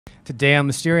Today on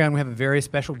Mysterion, we have a very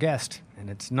special guest, and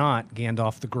it's not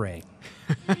Gandalf the Grey.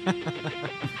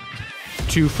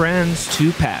 Two friends,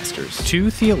 two pastors,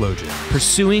 two theologians,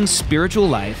 pursuing spiritual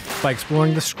life by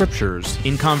exploring the scriptures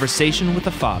in conversation with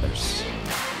the fathers.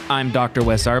 I'm Dr.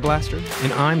 Wes Arblaster.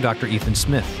 And I'm Dr. Ethan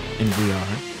Smith. And we are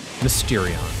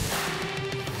Mysterion.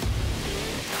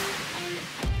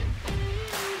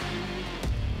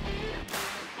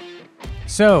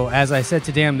 So, as I said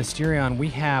today on Mysterion, we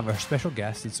have our special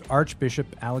guest. It's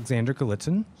Archbishop Alexander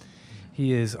Golitzin.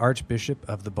 He is Archbishop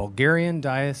of the Bulgarian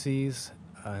Diocese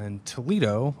in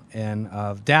Toledo and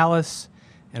of Dallas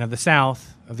and of the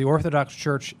South of the Orthodox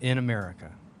Church in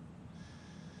America.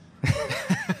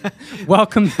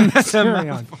 Welcome to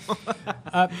Mysterion.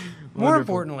 More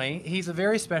importantly, he's a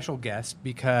very special guest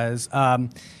because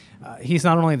he's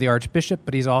not only the Archbishop,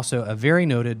 but he's also a very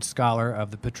noted scholar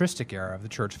of the patristic era of the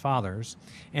Church Fathers.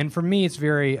 And for me, it's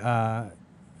very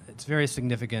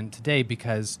significant today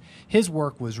because his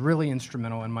work was really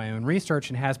instrumental in my own research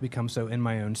and has become so in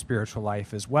my own spiritual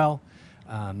life as well.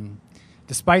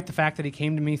 Despite the fact that he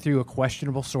came to me through a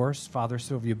questionable source, Father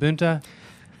Silvio Bunta,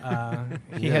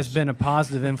 he has been a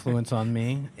positive influence on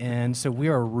me. And so we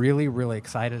are really, really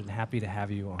excited and happy to have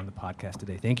you on the podcast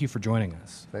today. Thank you for joining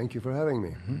us. Thank you for having me.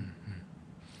 Mm-hmm.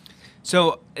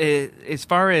 So as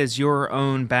far as your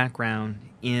own background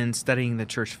in studying the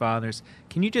Church Fathers,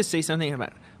 can you just say something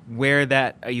about where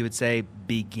that, you would say,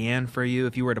 began for you,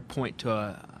 if you were to point to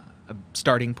a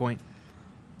starting point?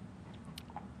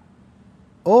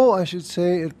 Oh, I should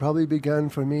say it probably began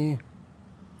for me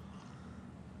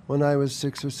when I was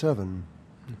 6 or 7.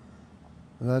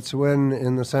 That's when,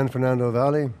 in the San Fernando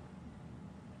Valley,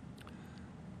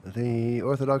 the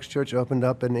Orthodox Church opened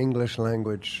up an English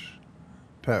language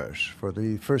parish for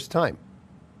the first time.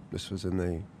 This was in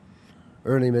the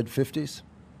early mid-50s.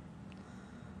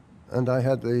 And I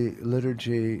had the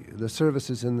liturgy, the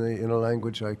services in a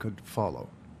language I could follow.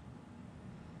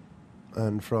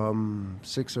 And from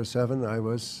 6 or 7, I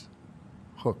was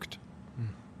hooked.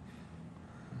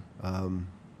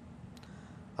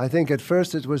 I think at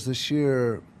first it was the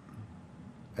sheer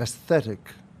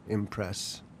aesthetic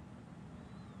impress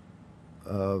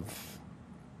of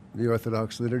the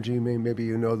Orthodox liturgy. Maybe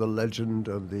you know the legend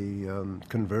of the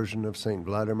conversion of St.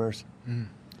 Vladimir's.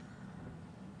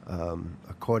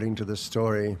 According to the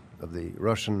story of the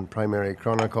Russian primary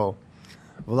chronicle,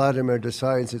 Vladimir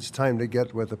decides it's time to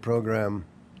get with the program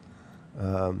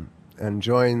and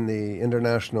join the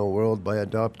international world by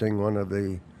adopting one of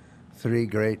the 3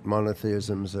 great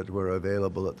monotheisms that were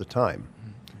available at the time: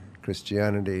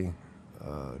 Christianity,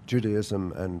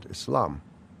 Judaism, and Islam,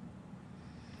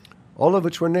 all of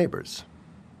which were neighbors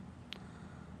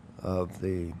of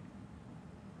the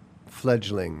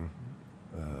fledgling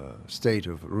state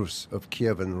of Rus, of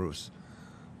Kievan Rus.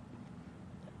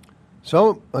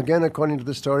 So, again, according to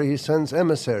the story, he sends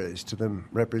emissaries to the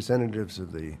representatives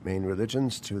of the main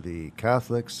religions, to the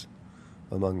Catholics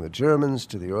among the Germans,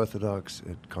 to the Orthodox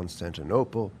at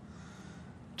Constantinople,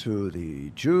 to the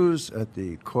Jews at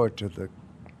the court of the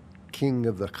king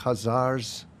of the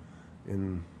Khazars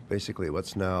in basically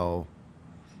what's now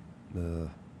the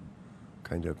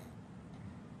kind of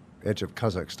edge of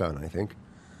Kazakhstan, I think,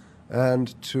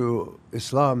 and to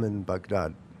Islam in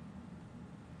Baghdad.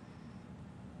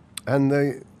 And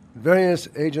the various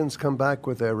agents come back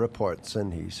with their reports,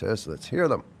 and he says, let's hear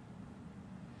them.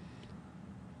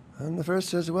 And the first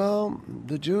says, well,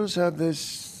 the Jews have this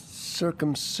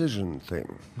circumcision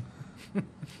thing.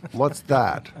 What's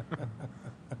that?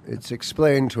 It's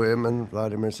explained to him, and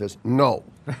Vladimir says, no.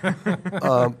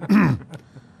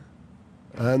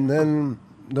 And then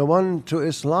the one to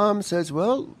Islam says,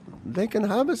 well, they can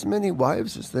have as many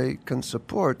wives as they can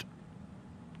support.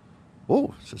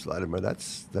 Oh, says Vladimir,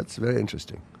 that's very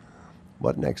interesting.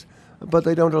 What next? But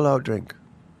they don't allow drink.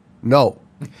 No,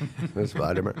 says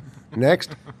Vladimir.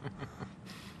 Next.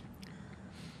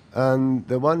 And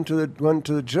the one to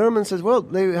the German says, well,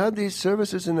 they had these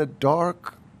services in a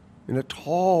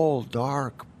tall,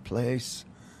 dark place.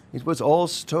 It was all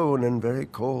stone and very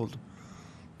cold,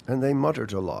 and they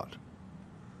muttered a lot.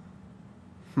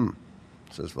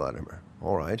 Says Vladimir.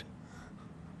 All right.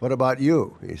 What about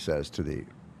you? He says to the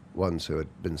ones who had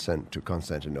been sent to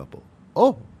Constantinople.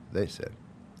 Oh, they said.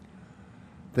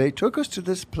 They took us to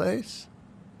this place,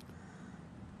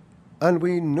 and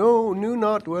we knew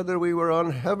not whether we were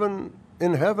in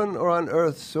heaven or on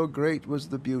earth, so great was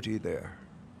the beauty there.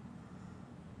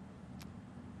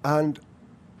 And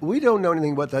we don't know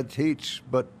anything what that teach,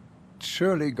 but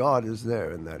surely God is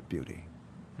there in that beauty.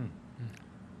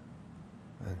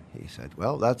 And he said,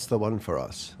 well, that's the one for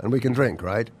us. And we can drink,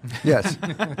 right? Yes.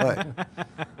 Right.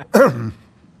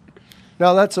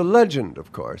 Now, that's a legend,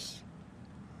 of course,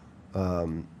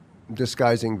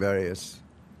 disguising various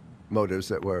motives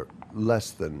that were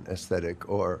less than aesthetic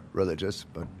or religious,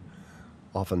 but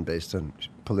often based on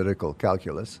political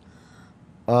calculus.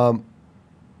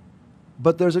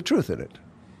 But there's a truth in it.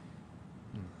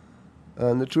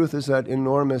 And the truth is that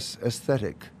enormous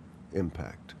aesthetic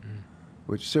impact,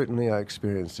 which certainly I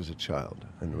experienced as a child,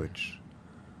 and which,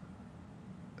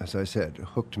 as I said,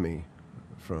 hooked me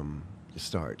from the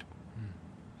start.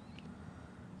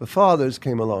 The Fathers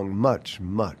came along much,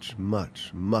 much,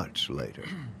 much, much later.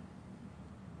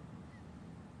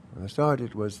 When I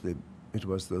started, it was the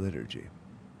liturgy.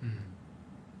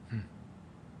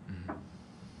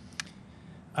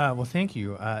 Well, thank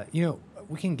you. You know,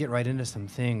 we can get right into some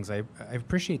things. I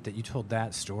appreciate that you told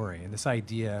that story and this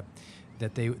idea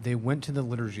that they went to the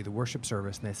liturgy, the worship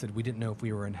service, and they said, we didn't know if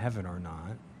we were in heaven or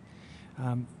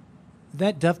not.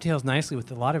 That dovetails nicely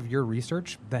with a lot of your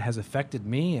research that has affected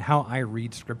me, how I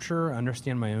read Scripture,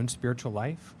 understand my own spiritual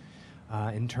life,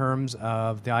 in terms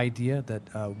of the idea that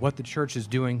what the church is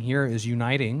doing here is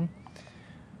uniting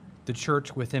the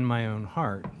church within my own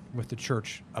heart with the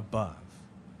church above.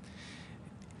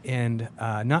 And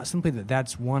not simply that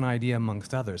that's one idea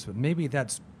amongst others, but maybe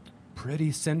that's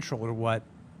pretty central to what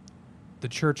the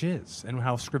church is and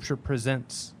how Scripture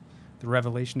presents the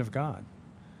revelation of God.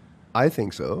 I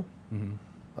think so.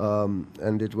 Mm-hmm.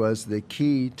 And it was the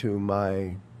key to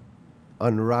my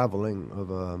unraveling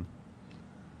of a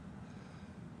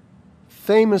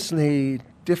famously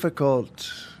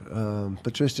difficult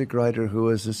patristic writer who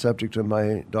was the subject of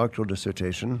my doctoral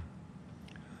dissertation.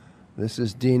 This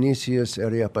is Dionysius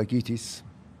Areopagitis.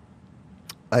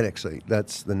 Actually,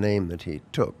 that's the name that he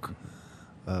took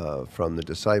from the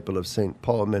disciple of St.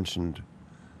 Paul mentioned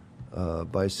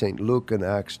by St. Luke in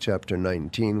Acts chapter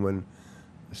 19, when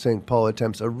St. Paul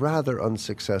attempts a rather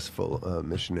unsuccessful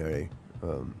missionary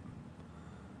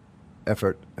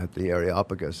effort at the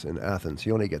Areopagus in Athens.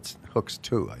 He only hooks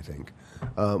 2, I think,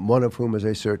 one of whom is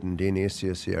a certain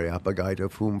Dionysius the Areopagite,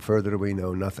 of whom further we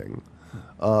know nothing,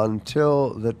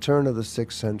 until the turn of the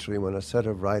 6th century, when a set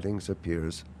of writings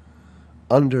appears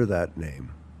under that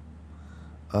name,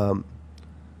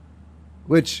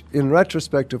 which in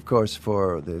retrospect, of course,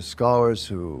 for the scholars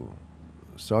who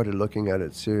started looking at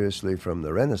it seriously from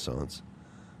the Renaissance,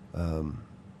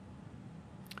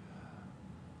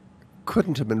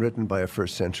 couldn't have been written by a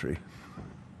first century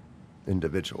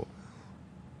individual.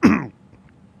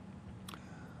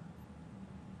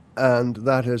 And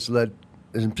that has led,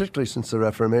 and particularly since the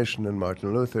Reformation and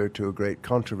Martin Luther, to a great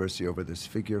controversy over this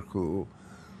figure who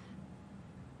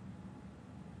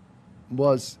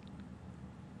was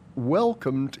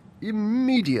welcomed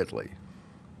immediately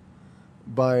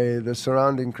by the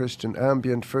surrounding Christian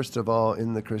ambient, first of all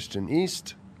in the Christian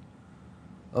East,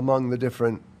 among the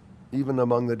different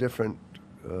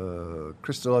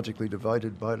Christologically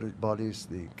divided bodies,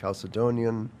 the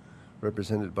Chalcedonian,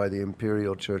 represented by the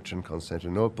Imperial Church in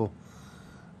Constantinople,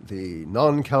 the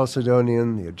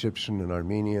non-Chalcedonian, the Egyptian and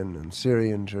Armenian and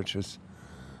Syrian churches,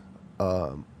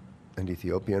 and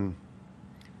Ethiopian,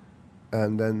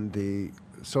 and then the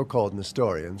so-called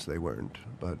Nestorians, they weren't,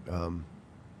 but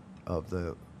of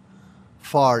the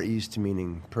Far East,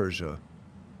 meaning Persia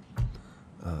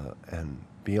and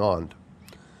beyond.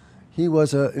 He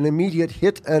was an immediate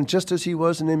hit, and just as he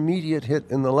was an immediate hit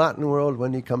in the Latin world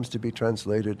when he comes to be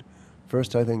translated,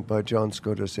 first I think by John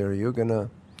Scotus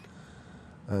Eriugena,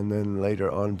 and then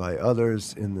later on by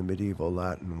others in the medieval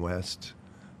Latin West.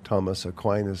 Thomas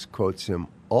Aquinas quotes him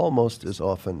almost as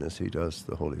often as he does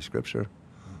the Holy Scripture.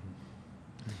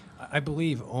 I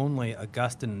believe only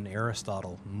Augustine and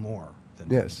Aristotle more than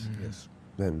Dionysius.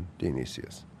 Than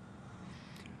Dionysius.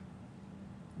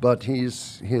 But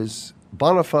his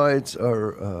bona fides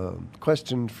are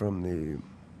questioned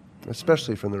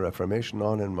especially from the Reformation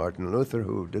on, and Martin Luther,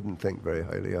 who didn't think very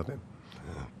highly of him,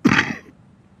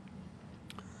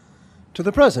 to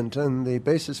the present. And the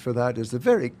basis for that is the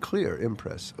very clear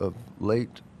impress of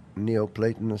late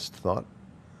Neoplatonist thought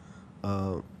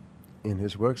in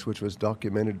his works, which was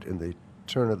documented in the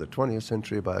turn of the 20th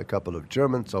century by a couple of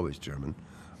Germans, always German,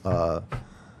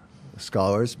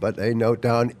 scholars, but they note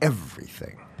down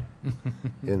everything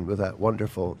with that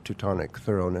wonderful Teutonic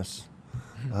thoroughness.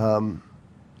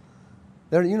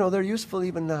 They're useful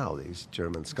even now, these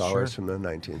German scholars from the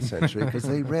 19th century, because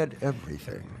they read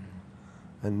everything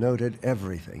and noted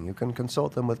everything. You can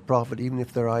consult them with profit, even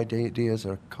if their ideas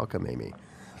are cockamamie.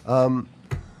 But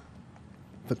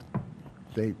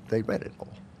they read it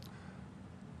all.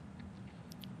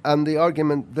 And the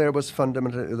argument there was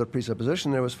fundamentally, the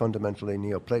presupposition there was fundamentally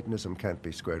Neoplatonism can't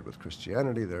be squared with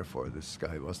Christianity, therefore this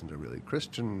guy wasn't a really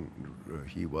Christian.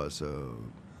 He was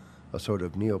a sort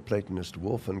of Neoplatonist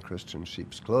wolf in Christian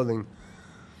sheep's clothing,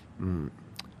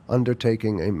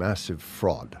 undertaking a massive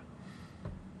fraud.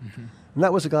 Mm-hmm. And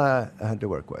that was a guy I had to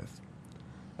work with.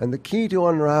 And the key to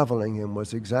unraveling him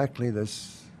was exactly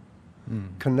this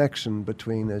connection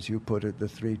between, as you put it, the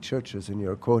three churches, and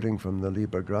you're quoting from the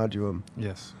Liber Graduum.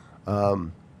 Yes. A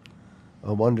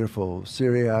wonderful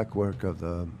Syriac work of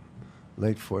the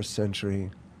late 4th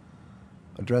century,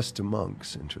 addressed to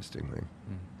monks, interestingly,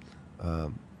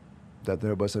 that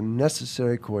there was a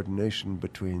necessary coordination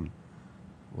between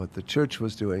what the church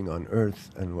was doing on earth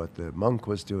and what the monk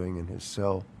was doing in his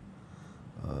cell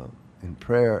in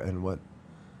prayer and what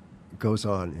goes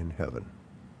on in heaven.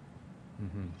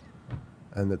 Mm-hmm.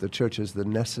 And that the church's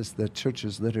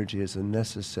liturgy is a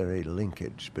necessary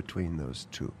linkage between those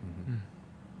two.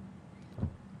 Mm-hmm.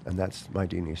 And that's my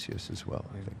Dionysius as well,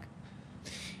 I think.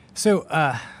 So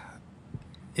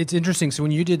it's interesting. So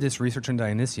when you did this research on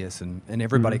Dionysius, and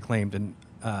everybody claimed, and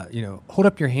hold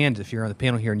up your hand if you're on the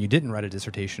panel here and you didn't write a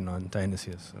dissertation on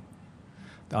Dionysius. So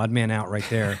the odd man out right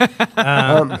there,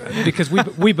 because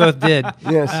we both did.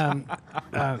 Yes.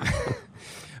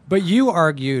 But you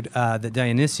argued that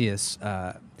Dionysius,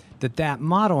 that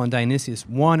model on Dionysius,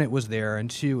 one, it was there,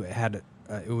 and two, it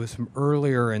was from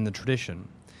earlier in the tradition.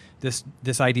 This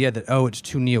idea that, it's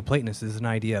too Neoplatonist is an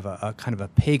idea of a kind of a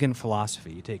pagan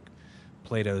philosophy. You take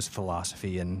Plato's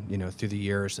philosophy and, through the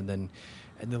years, and then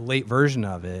the late version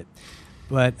of it.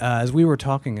 But as we were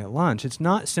talking at lunch, it's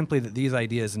not simply that these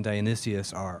ideas in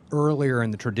Dionysius are earlier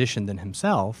in the tradition than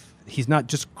himself. He's not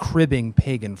just cribbing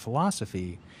pagan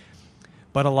philosophy.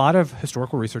 But a lot of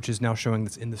historical research is now showing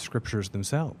this in the scriptures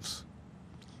themselves,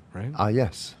 right?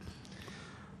 Yes.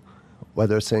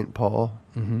 Whether St. Paul,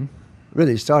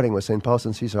 really starting with St. Paul,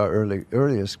 since he's our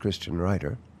earliest Christian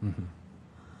writer.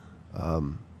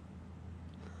 Mm-hmm.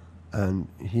 And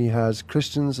he has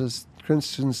Christians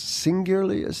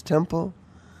singularly as temple,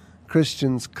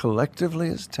 Christians collectively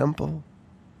as temple.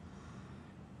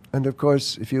 And of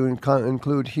course, if you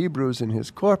include Hebrews in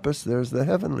his corpus, there's the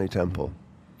heavenly temple,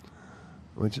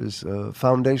 which is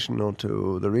foundational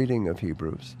to the reading of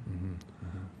Hebrews.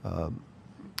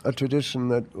 A tradition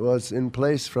that was in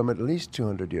place from at least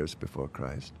 200 years before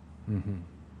Christ,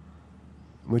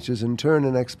 which is in turn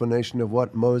an explanation of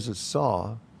what Moses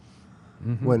saw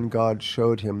when God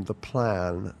showed him the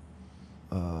plan.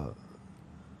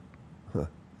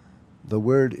 The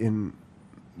word in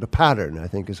the pattern, I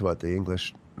think, is what the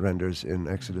English renders in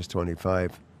Exodus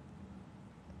 25.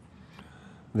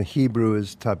 The Hebrew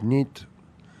is tabnit.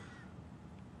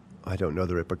 I don't know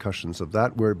the repercussions of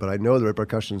that word, but I know the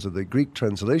repercussions of the Greek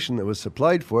translation that was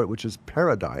supplied for it, which is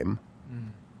paradigm,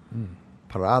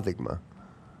 paradigma,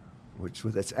 which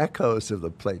with its echoes of the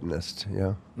Platonist,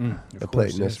 the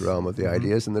Platonist realm of the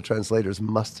ideas, and the translators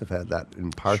must have had that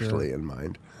partially in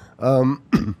mind.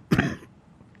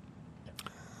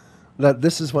 That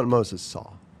this is what Moses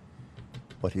saw,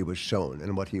 what he was shown,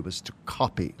 and what he was to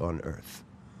copy on earth,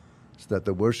 so that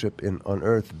the worship on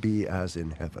earth be as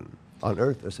in heaven. On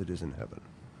earth as it is in heaven.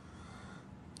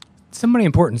 Somebody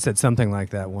important said something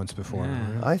like that once before.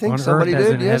 Yeah. Right? I think somebody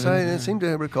did, yes. I seem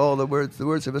to recall the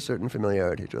words have a certain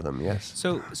familiarity to them, yes.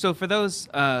 So for those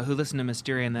who listen to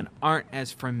Mysterion that aren't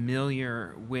as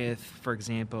familiar with, for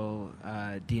example,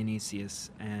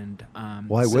 Dionysius and...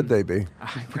 Why would they be?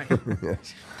 Right.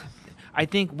 Yes. I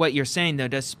think what you're saying, though,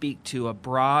 does speak to a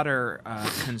broader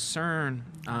concern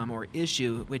or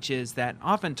issue, which is that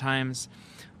oftentimes...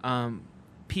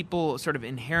 people sort of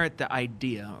inherit the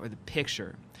idea or the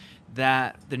picture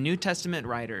that the New Testament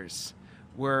writers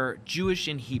were Jewish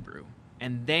and Hebrew,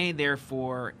 and they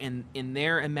therefore, in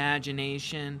their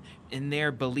imagination, in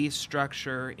their belief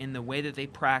structure, in the way that they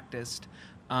practiced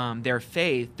their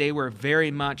faith, they were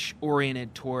very much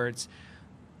oriented towards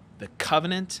the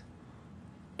covenant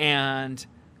and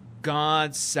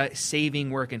God's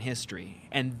saving work in history.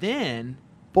 And then,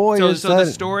 so the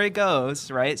story goes,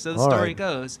 right? So the story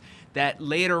goes that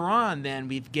later on, then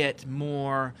we get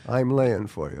more. I'm laying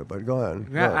for you, but go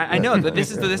on. I know, but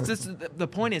this is the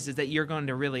point is that you're going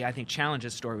to really, I think, challenge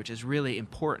this story, which is really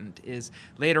important. Is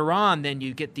later on, then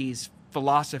you get these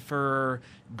philosopher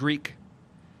Greek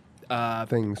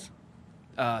thinkers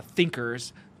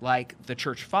like the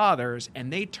Church Fathers,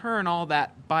 and they turn all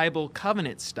that Bible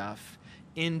covenant stuff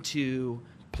into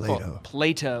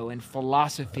Plato and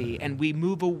philosophy, and we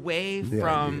move away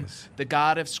from the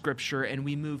God of Scripture and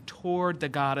we move toward the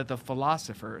God of the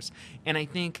philosophers. And I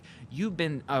think you've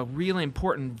been a really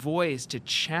important voice to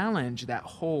challenge that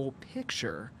whole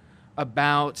picture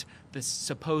about the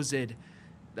supposed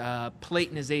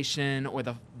Platonization or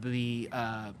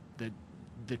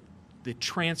the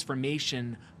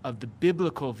transformation of the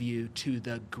biblical view to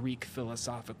the Greek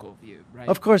philosophical view, right?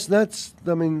 Of course, that's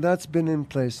been in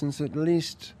place since at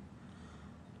least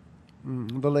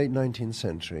the late 19th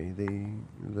century.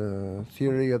 The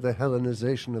theory of the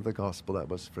Hellenization of the gospel, that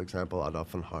was, for example, Adolf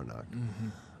von Harnack.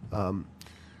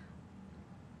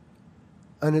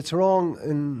 And it's wrong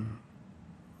in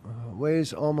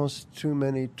ways almost too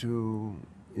many to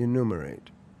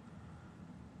enumerate.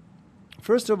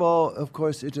 First of all, of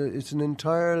course, it's an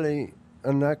entirely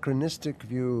anachronistic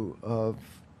view of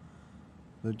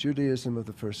the Judaism of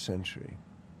the first century.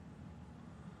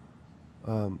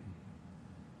 I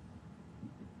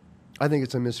think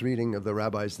it's a misreading of the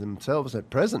rabbis themselves in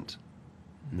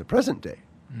the present day.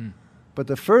 But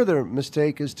the further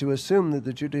mistake is to assume that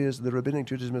the rabbinic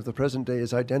Judaism of the present day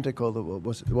is identical to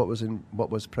what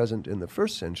was present in the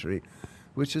first century,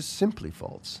 which is simply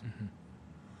false.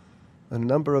 A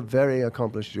number of very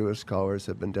accomplished Jewish scholars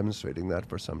have been demonstrating that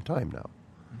for some time now,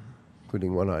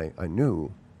 including one I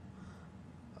knew.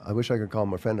 I wish I could call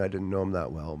him a friend. I didn't know him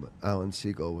that well, but Alan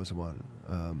Siegel was one,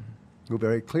 who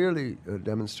very clearly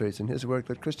demonstrates in his work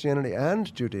that Christianity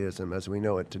and Judaism, as we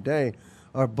know it today,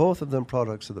 are both of them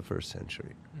products of the first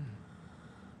century.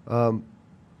 That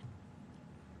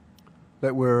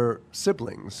we're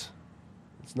siblings.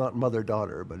 It's not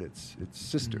mother-daughter, but it's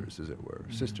sisters, as it were,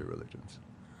 sister religions.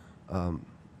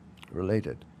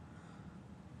 Related.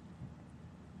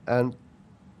 And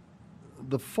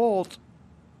the fault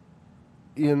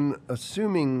in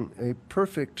assuming a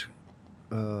perfect,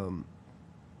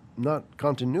 not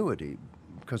continuity,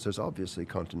 because there's obviously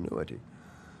continuity,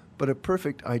 but a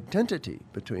perfect identity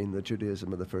between the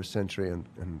Judaism of the first century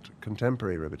and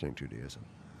contemporary rabbinic Judaism,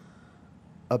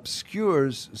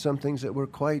 obscures some things that were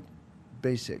quite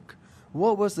basic.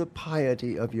 What was the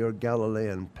piety of your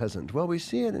Galilean peasant? Well, we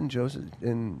see it in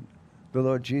the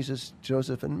Lord Jesus,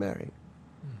 Joseph, and Mary.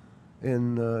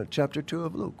 In chapter 2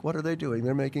 of Luke, what are they doing?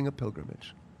 They're making a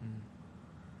pilgrimage.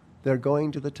 They're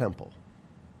going to the temple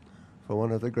for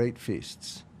one of the great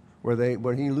feasts, where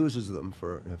he loses them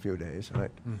for a few days,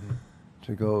 right?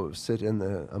 To go sit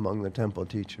among the temple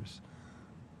teachers.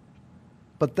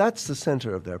 But that's the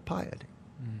center of their piety,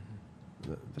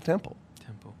 the temple.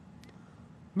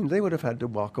 I mean, they would have had to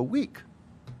walk a week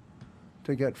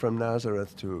to get from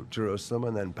Nazareth to Jerusalem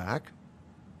and then back.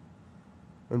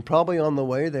 And probably on the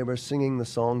way, they were singing the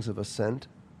songs of ascent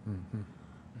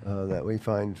that we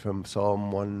find from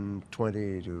Psalm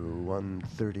 120 to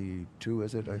 132,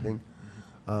 is it, I think,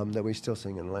 that we still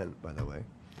sing in Lent, by the way.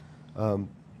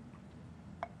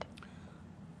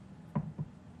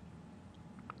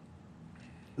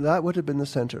 That would have been the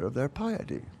center of their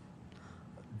piety.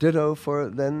 Ditto for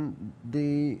then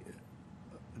the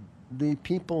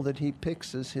people that he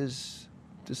picks as his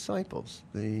disciples,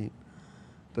 the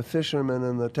fisherman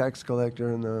and the tax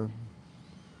collector and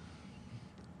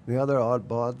the other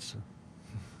oddbods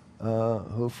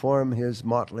who form his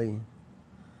motley,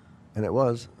 and it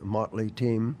was a motley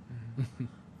team.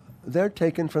 They're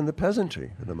taken from the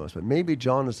peasantry for the most part. Maybe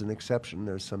John is an exception.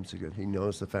 There's some secret. He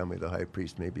knows the family of the high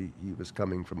priest. Maybe he was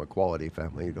coming from a quality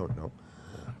family. You don't know.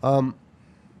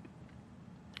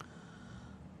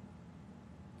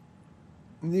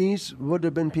 These would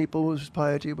have been people whose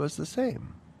piety was the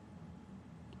same.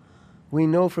 We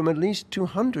know from at least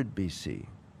 200 BC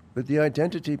that the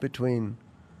identity between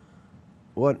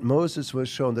what Moses was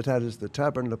shown, that is the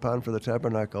pan for the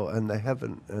tabernacle, and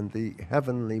the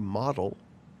heavenly model,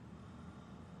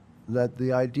 that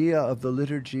the idea of the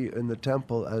liturgy in the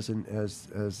temple as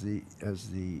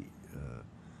the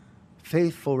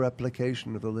faithful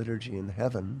replication of the liturgy in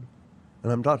heaven.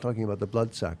 And I'm not talking about the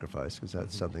blood sacrifice, because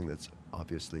that's something that's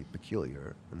obviously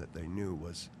peculiar and that they knew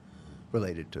was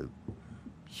related to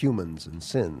humans and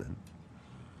sin.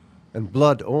 And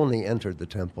blood only entered the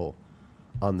temple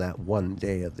on that one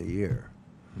day of the year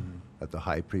at the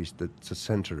high priest. That's the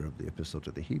center of the epistle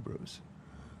to the Hebrews.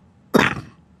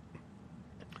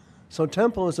 So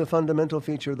temple is a fundamental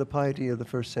feature of the piety of the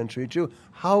first century Jew.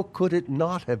 How could it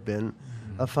not have been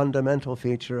a fundamental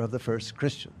feature of the first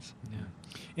Christians? Yeah.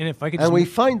 And if I could, we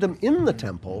find them in the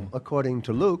temple, according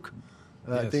to Luke,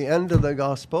 at the end of the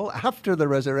gospel, after the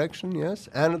resurrection, yes,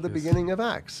 and at the beginning of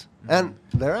Acts, and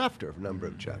thereafter, a number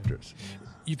of chapters.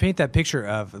 You paint that picture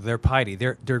of their piety.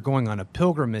 They're going on a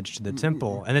pilgrimage to the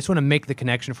temple, and I just want to make the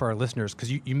connection for our listeners,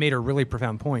 because you made a really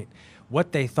profound point.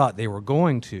 What they thought they were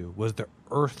going to was the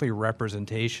earthly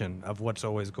representation of what's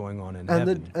always going on in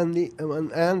heaven. And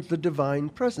the divine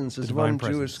presence, as one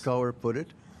Jewish scholar put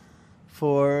it.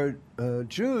 For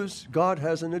Jews, God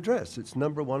has an address. It's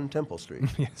number 1 Temple Street.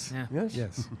 Yes. Yeah. Yes?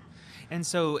 Yes. And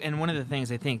so, and one of the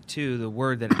things I think too, the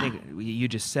word that I think you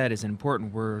just said is an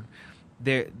important word.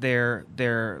 Their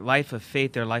life of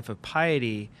faith, their life of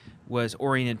piety, was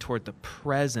oriented toward the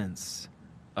presence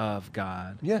of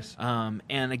God. Yes. And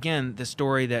again, the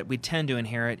story that we tend to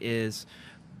inherit is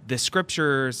the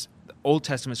scriptures. The Old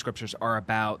Testament scriptures are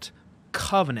about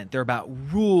covenant. They're about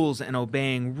rules and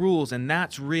obeying rules, and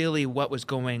that's really what was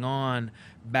going on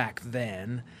back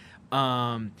then.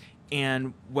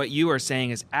 And what you are saying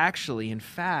is actually, in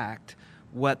fact,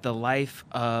 what the life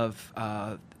of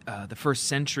the first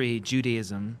century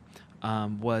Judaism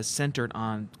was centered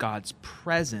on: God's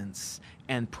presence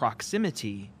and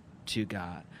proximity to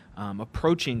God,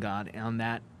 approaching God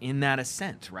in that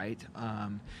ascent, right?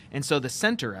 And so the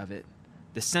center of it,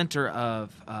 the center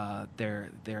of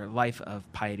their life of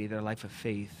piety, their life of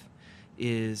faith,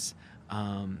 is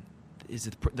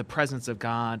the presence of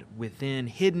God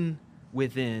hidden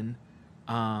within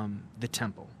the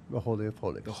temple, The Holy of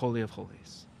Holies. the Holy of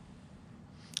Holies.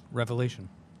 Revelation.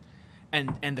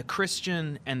 And the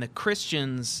Christians,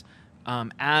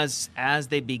 as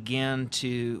they began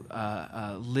to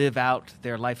live out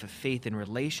their life of faith in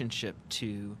relationship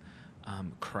to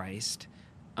Christ,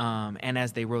 and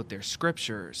as they wrote their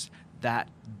scriptures, that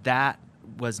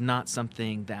was not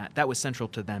something that was central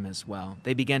to them as well.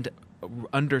 They began to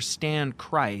understand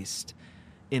Christ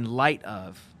in light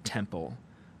of temple,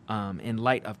 in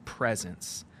light of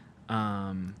presence,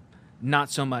 not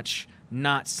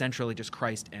centrally just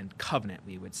Christ and covenant,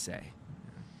 we would say.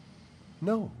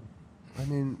 No. I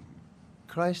mean,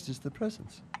 Christ is the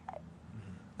presence.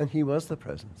 And he was the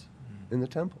presence in the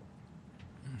temple.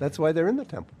 That's why they're in the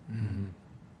temple.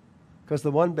 Because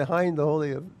the one behind the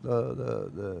holy of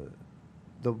the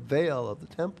veil of the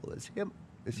temple is him,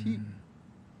 is he.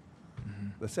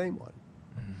 The same one.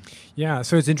 Yeah,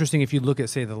 so it's interesting if you look at,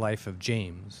 say, the life of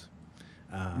James,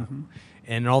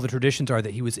 and all the traditions are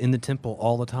that he was in the temple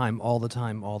all the time, all the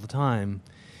time, all the time.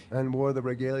 And wore the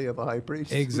regalia of a high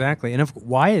priest. Exactly. And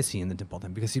why is he in the temple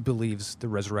then? Because he believes the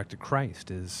resurrected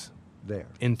Christ is There.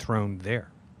 enthroned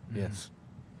there. Yes.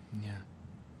 Yeah.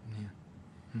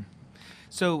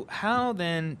 So how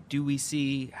then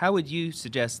how would you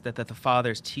suggest that the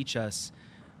fathers teach us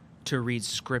to read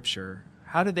Scripture?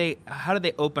 How do they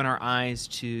open our eyes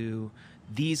to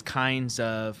these kinds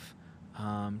of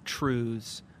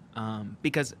truths?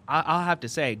 Because I'll have to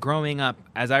say, growing up,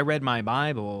 as I read my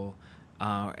Bible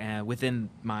within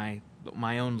my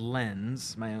own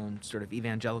lens, my own sort of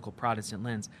evangelical Protestant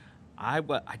lens, I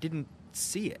didn't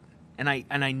see it. And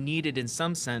I needed, in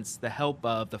some sense, the help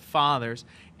of the fathers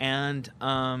and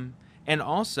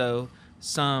also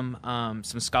some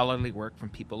scholarly work from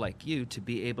people like you to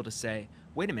be able to say,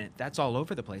 wait a minute, that's all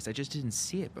over the place. I just didn't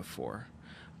see it before.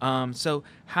 So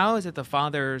how is it the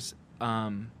fathers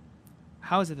open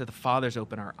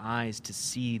our eyes to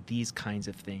see these kinds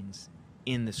of things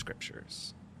in the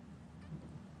Scriptures?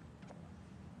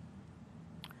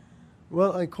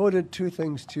 Well, I quoted 2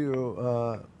 things to you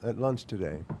at lunch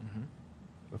today,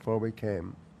 before we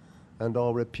came, and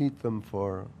I'll repeat them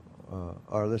for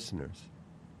our listeners.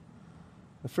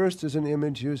 The first is an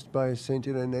image used by Saint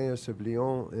Irenaeus of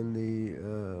Lyon in the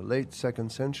late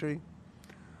 2nd century,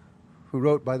 who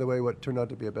wrote, by the way, what turned out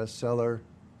to be a bestseller,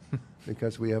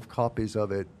 because we have copies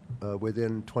of it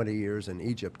within 20 years in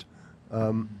Egypt,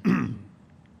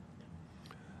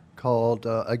 called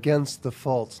Against the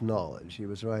False Knowledge. He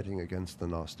was writing against the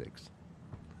Gnostics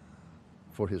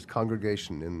for his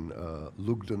congregation in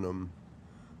Lugdunum,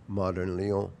 modern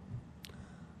Lyon.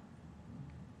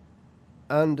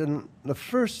 And in the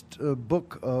first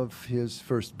book of his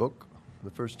first book,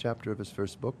 the first chapter of his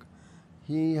first book,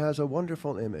 he has a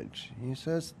wonderful image. He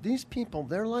says, these people,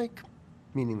 they're like,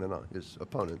 meaning his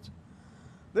opponents,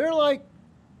 they're like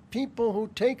people who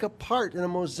take apart in a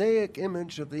mosaic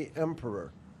image of the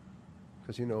emperor.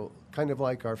 Because, kind of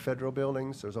like our federal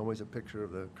buildings, there's always a picture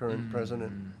of the current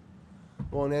president.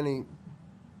 Well, in any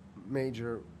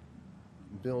major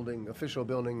building, official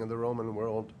building in the Roman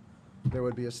world, there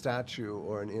would be a statue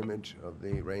or an image of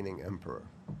the reigning emperor,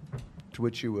 to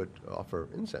which you would offer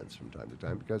incense from time to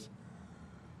time, because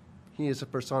he is a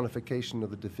personification of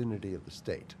the divinity of the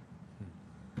state.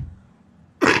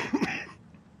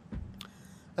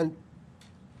 And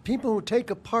people who take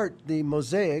apart the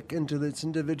mosaic into its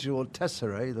individual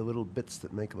tesserae, the little bits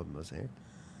that make up a mosaic,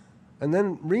 and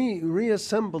then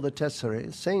reassemble the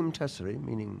tesserae, same tesserae,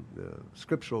 meaning the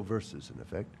scriptural verses in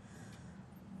effect,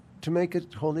 to make a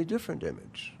wholly different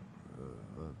image.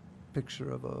 A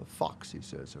picture of a fox, he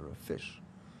says, or a fish.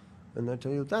 And I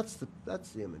tell you, that's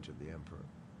the image of the emperor.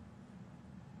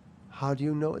 How do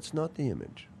you know it's not the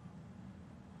image?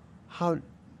 How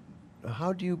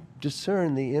do you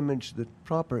discern the image, the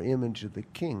proper image of the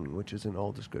king, which is in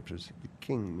all the scriptures, the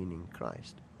king meaning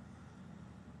Christ?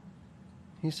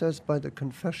 He says, by the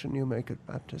confession you make at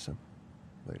baptism,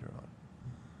 later on.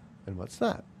 And what's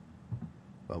that?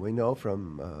 Well, we know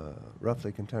from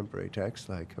roughly contemporary texts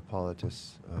like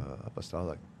Hippolytus'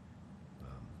 apostolic,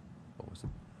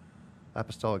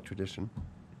 apostolic tradition,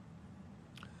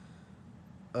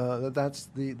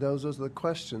 those are the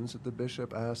questions that the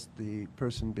bishop asked the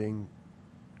person being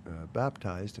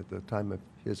baptized at the time of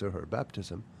his or her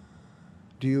baptism.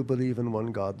 Do you believe in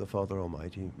one God, the Father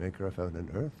Almighty, maker of heaven and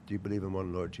earth? Do you believe in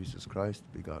one Lord Jesus Christ,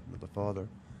 begotten of the Father,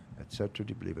 etc.?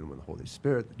 Do you believe in one Holy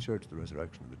Spirit, the Church, the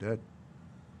resurrection of the dead?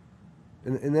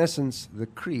 In essence, the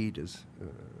creed is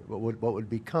what would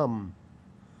become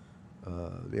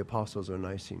the Apostles' or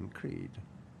Nicene Creed.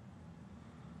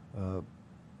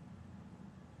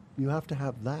 You have to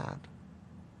have that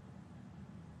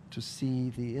to see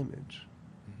the image,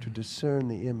 to discern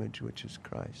the image which is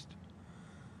Christ.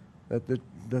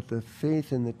 That the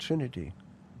faith in the Trinity,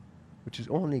 which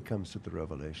only comes to the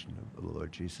revelation of the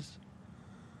Lord Jesus,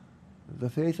 the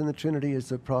faith in the Trinity is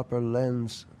the proper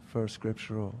lens for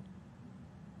scriptural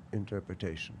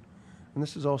interpretation. And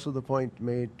this is also the point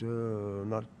made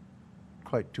not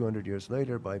quite 200 years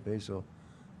later by Basil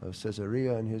of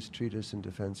Caesarea in his treatise in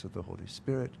defense of the Holy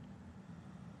Spirit,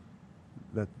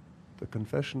 that the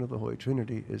confession of the Holy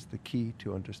Trinity is the key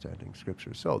to understanding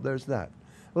Scripture. So there's that.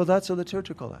 Well, that's a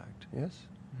liturgical act, yes?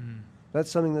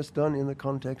 That's something that's done in the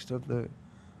context of the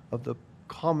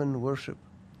common worship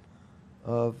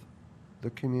of the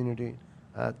community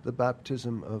at the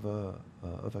baptism of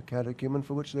a catechumen,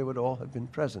 for which they would all have been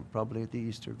present, probably at the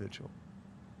Easter Vigil.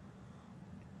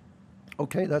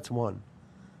 Okay, that's one.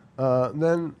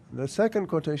 Then the second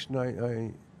quotation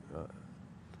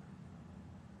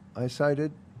I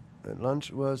cited at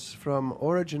lunch was from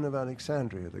Origen of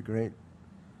Alexandria, the great,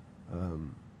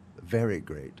 very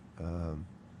great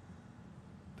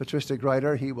patristic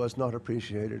writer. He was not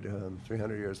appreciated.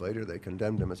 300 years later, they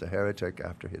condemned him as a heretic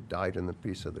after he had died in the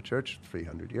peace of the church,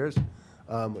 300 years,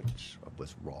 which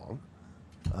was wrong.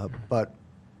 But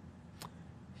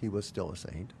he was still a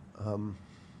saint.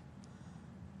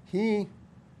 He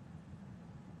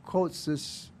quotes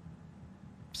this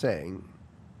saying.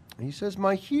 He says,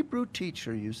 my Hebrew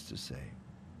teacher used to say,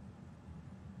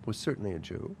 was certainly a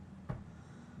Jew,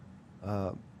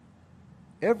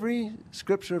 every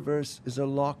scripture verse is a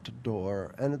locked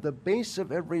door, and at the base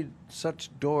of every such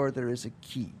door there is a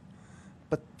key.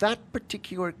 But that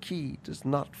particular key does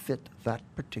not fit that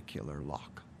particular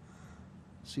lock.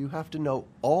 So you have to know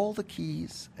all the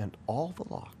keys and all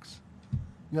the locks.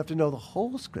 You have to know the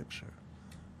whole scripture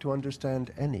to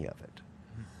understand any of it.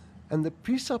 And the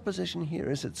presupposition here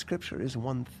is that Scripture is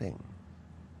one thing,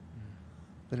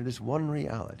 that it is one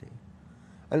reality.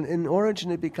 And in Origen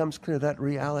it becomes clear that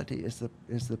reality is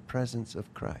the presence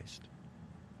of Christ.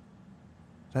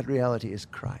 That reality is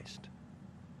Christ.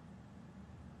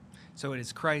 So it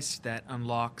is Christ that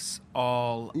unlocks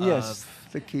all yes,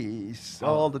 of... the keys,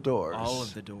 all the doors. All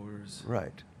of the doors.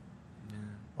 Right. Yeah.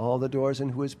 All the doors,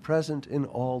 and who is present in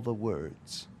all the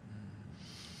words.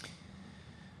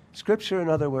 Scripture, in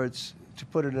other words, to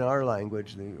put it in our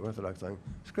language, the Orthodox language,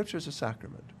 Scripture is a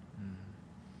sacrament.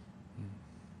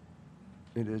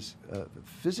 It is a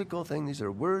physical thing. These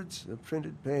are words, a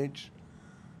printed page.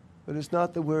 But it's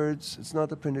not the words, it's not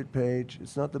the printed page,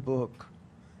 it's not the book.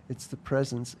 It's the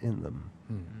presence in them.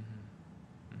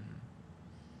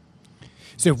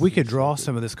 So if we could draw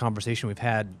some of this conversation we've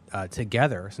had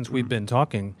together, since we've been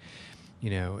talking,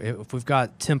 if we've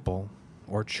got temple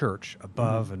or church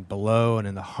above and below and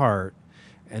in the heart,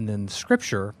 and then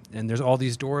Scripture, and there's all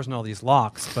these doors and all these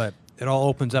locks, but it all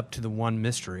opens up to the one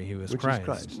mystery, who is Christ.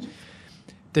 Which is Christ.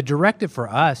 The directive for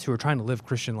us who are trying to live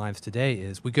Christian lives today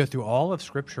is we go through all of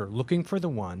Scripture looking for the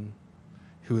one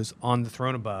who is on the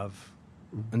throne above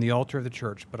and the altar of the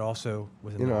church, but also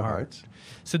within in our our heart. hearts.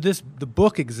 So the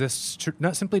book exists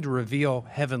not simply to reveal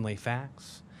heavenly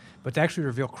facts, but to actually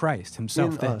reveal Christ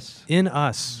himself. In us. In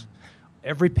us.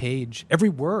 Every page, every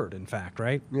word, in fact,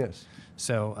 right? Yes.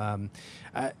 So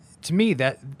to me,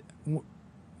 when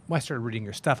I started reading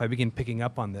your stuff, I began picking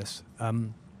up on this.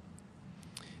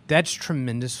 That's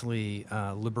tremendously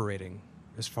liberating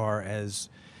as far as,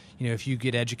 if you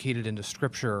get educated into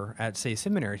Scripture at, say,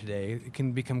 seminary today, it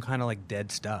can become kind of like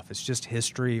dead stuff. It's just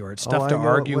history, or it's stuff to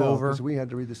argue over. Because we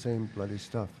had to read the same bloody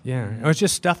stuff. Yeah, or it's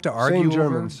just stuff to argue over. Same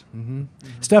Germans.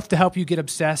 Stuff to help you get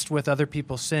obsessed with other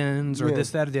people's sins, or this,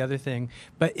 that, or the other thing.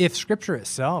 But if Scripture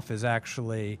itself is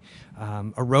actually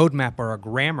a roadmap or a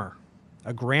grammar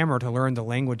a grammar to learn the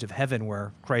language of heaven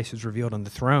where Christ is revealed on the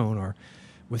throne or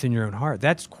within your own heart.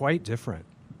 That's quite different.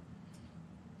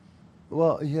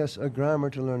 Well, yes, a grammar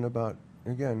to learn about,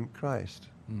 again, Christ.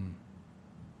 Mm.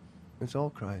 It's all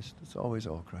Christ. It's always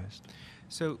all Christ.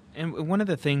 So, and one of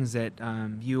the things that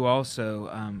you also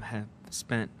have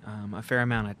spent a fair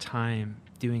amount of time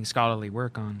doing scholarly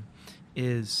work on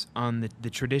is on the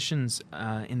traditions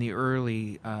in the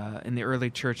early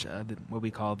church, what we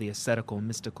call the ascetical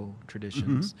mystical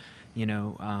traditions. You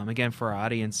know, again, for our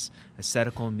audience,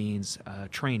 ascetical means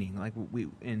training. Like we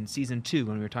in season 2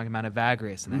 when we were talking about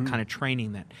Evagrius and that kind of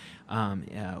training that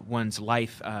one's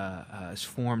life is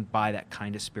formed by that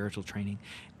kind of spiritual training.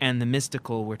 And the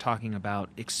mystical, we're talking about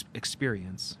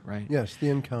experience, right? Yes, the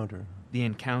encounter. The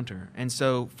encounter. And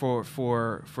so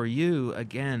for you,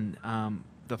 again,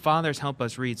 the fathers help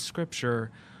us read Scripture.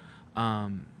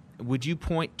 Would you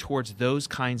point towards those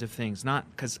kinds of things? Not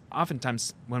because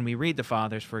oftentimes when we read the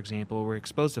fathers, for example, we're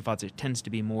exposed to fathers, it tends to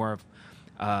be more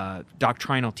of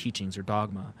doctrinal teachings or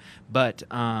dogma. But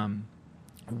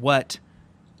what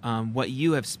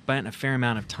you have spent a fair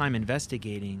amount of time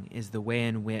investigating is the way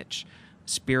in which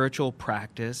spiritual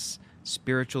practice,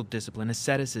 spiritual discipline,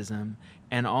 asceticism,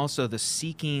 and also the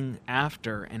seeking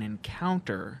after an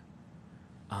encounter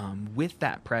with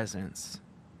that presence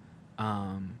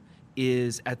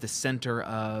is at the center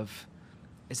of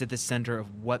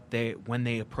what when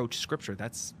they approach Scripture.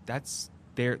 That's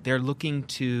they're looking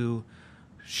to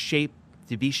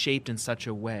be shaped in such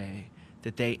a way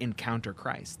that they encounter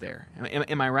Christ there.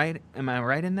 Am I right? Am I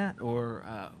right in that? Or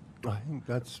I think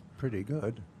that's pretty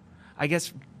good. I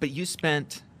guess, but you've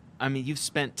spent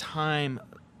time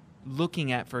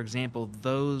looking at, for example,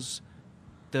 those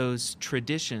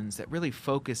traditions that really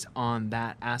focus on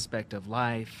that aspect of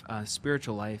life,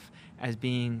 spiritual life, as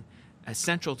being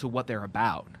essential to what they're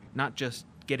about, not just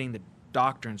getting the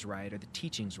doctrines right or the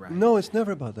teachings right. No, it's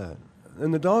never about that.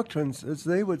 And the doctrines, as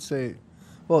they would say,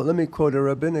 well, let me quote a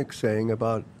rabbinic saying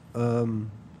about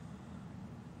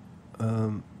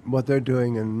what they're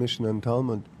doing in Mishnah and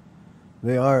Talmud.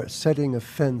 They are setting a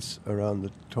fence around the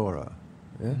Torah.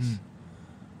 Yes? Mm-hmm.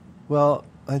 Well,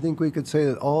 I think we could say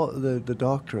that all the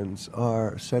doctrines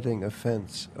are setting a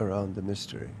fence around the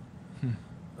mystery.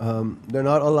 They're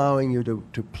not allowing you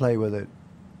to play with it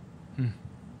in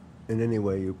any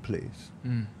way you please.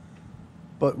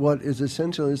 But what is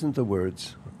essential isn't the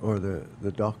words or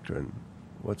the doctrine.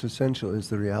 What's essential is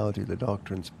the reality the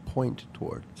doctrines point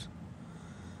towards.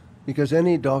 Because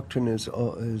any doctrine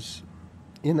is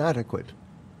inadequate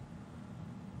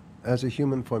as a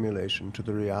human formulation to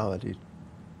the reality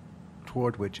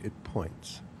toward which it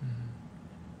points.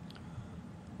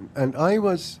 And I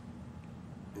was,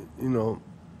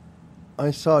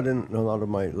 I saw it in a lot of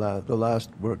my the last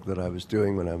work that I was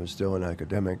doing when I was still an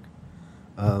academic,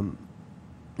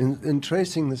 in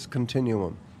tracing this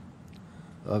continuum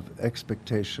of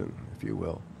expectation, if you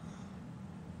will,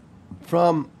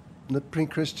 from the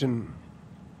pre-Christian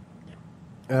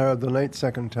era of the late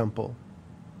Second Temple,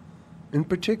 in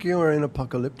particular in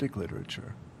apocalyptic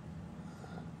literature.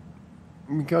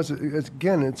 Because,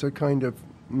 it's a kind of,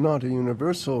 not a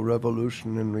universal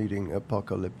revolution in reading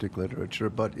apocalyptic literature,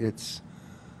 but it's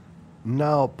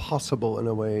now possible in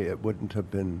a way it wouldn't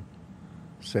have been,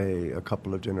 say, a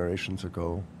couple of generations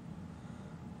ago,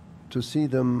 to see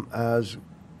them as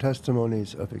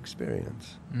testimonies of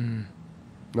experience,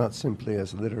 not simply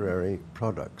as literary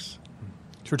products.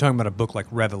 So we're talking about a book like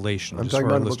Revelation. I'm talking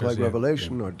about a book like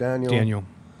Revelation or Daniel.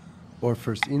 Or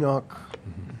First Enoch,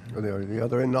 or the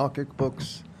other Enochic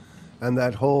books, and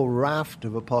that whole raft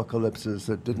of apocalypses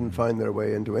that didn't find their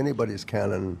way into anybody's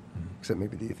canon, except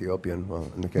maybe the Ethiopian,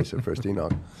 well, in the case of First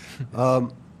Enoch,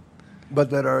 but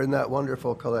that are in that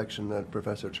wonderful collection that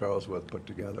Professor Charles Worth put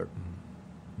together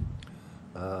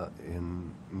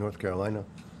in North Carolina,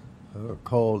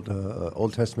 called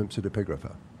Old Testament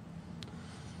Pseudepigrapha.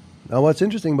 Now, what's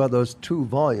interesting about those 2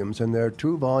 volumes, and they're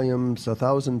 2 volumes,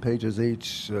 1,000 pages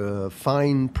each,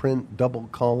 fine print,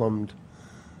 double-columned,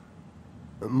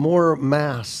 more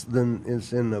mass than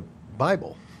is in the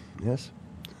Bible, yes?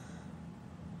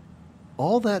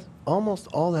 Almost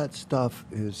all that stuff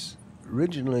is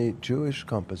originally Jewish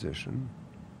composition.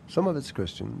 Some of it's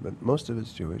Christian, but most of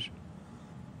it's Jewish.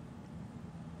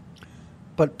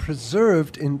 But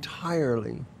preserved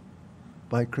entirely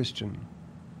by Christian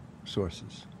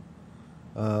sources.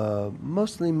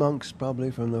 Mostly monks,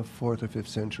 probably from the 4th or 5th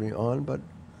century on, but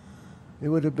it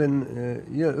would have been,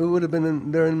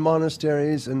 they're in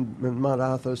monasteries in Mount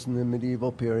Athos in the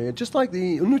medieval period, just like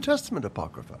the New Testament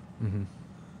Apocrypha,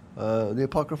 the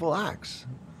Apocryphal Acts,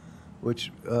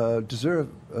 which deserve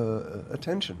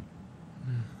attention.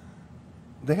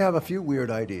 they have a few weird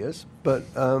ideas, but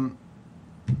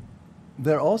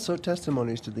they're also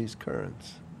testimonies to these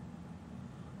currents.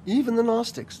 Even the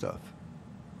Gnostic stuff,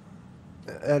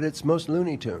 at its most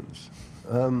Looney Tunes,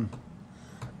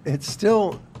 it's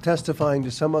still testifying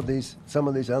to some of these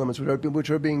elements which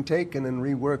are being taken and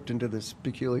reworked into this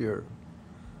peculiar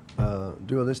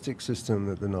dualistic system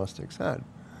that the Gnostics had.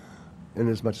 In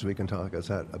as much as we can talk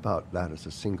about that as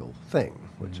a single thing,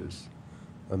 which is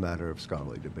a matter of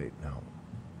scholarly debate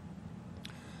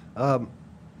now.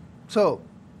 So,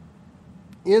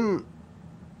 in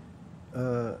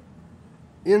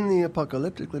the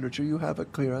apocalyptic literature, you have a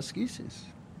clear ascesis.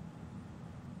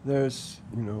 There's,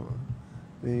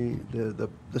 the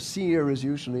seer is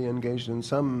usually engaged in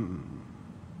some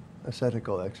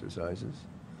ascetical exercises.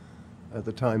 At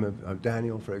the time of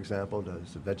Daniel, for example,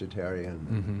 does a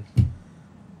vegetarian,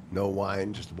 no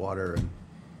wine, just water and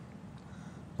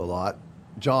the lot.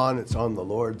 John, it's on the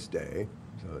Lord's Day,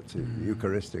 so it's a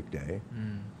Eucharistic day.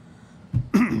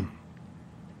 Who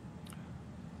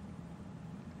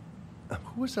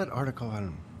was that article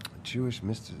on Jewish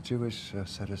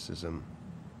asceticism?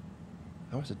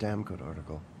 That was a damn good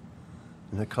article.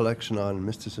 In a collection on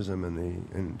mysticism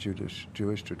in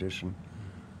Jewish tradition.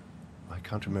 I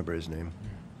can't remember his name.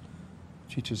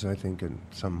 Teaches, I think, in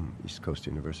some East Coast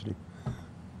university.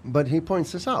 But he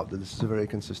points this out, that this is a very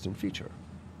consistent feature.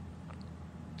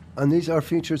 And these are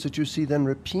features that you see then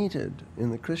repeated in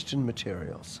the Christian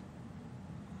materials.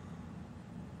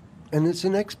 And it's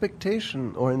an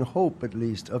expectation, or in hope at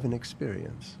least, of an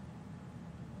experience,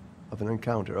 of an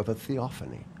encounter, of a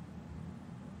theophany.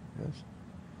 Yes?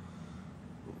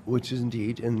 Which is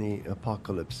indeed, in the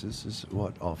apocalypses, is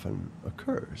what often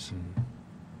occurs.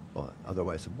 Well,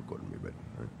 otherwise the book wouldn't be written.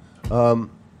 Right?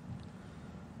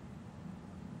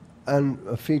 And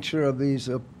a feature of these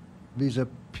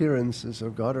appearances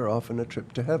of God are often a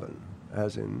trip to heaven,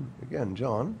 as in, again,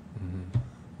 John.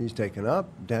 He's taken up.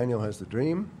 Daniel has the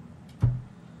dream.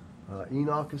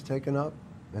 Enoch is taken up,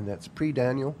 and that's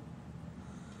pre-Daniel.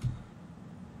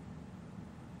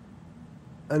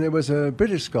 And there was a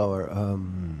British scholar,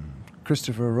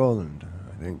 Christopher Rowland,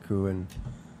 I think, who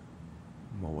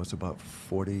was about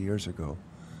 40 years ago,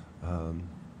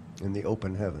 in The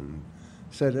Open Heaven,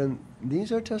 said, and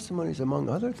these are testimonies, among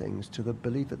other things, to the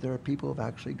belief that there are people who have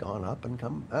actually gone up and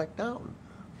come back down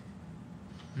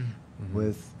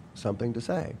with something to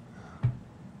say.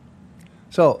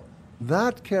 So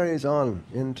that carries on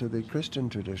into the Christian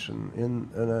tradition in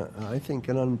I think,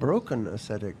 an unbroken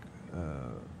ascetic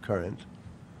current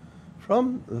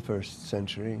from the first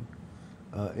century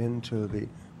into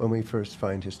when we first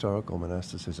find historical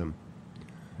monasticism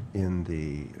in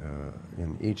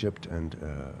Egypt and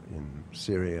in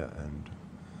Syria and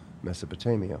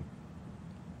Mesopotamia.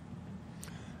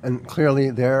 And clearly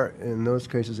there, in those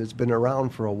cases, it's been around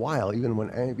for a while,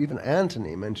 even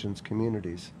Antony mentions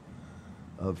communities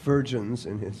of virgins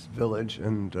in his village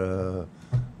and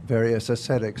various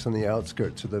ascetics on the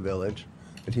outskirts of the village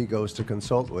that he goes to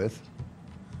consult with.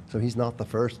 So he's not the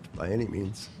first by any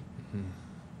means.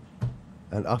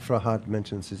 And Afrahat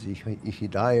mentions his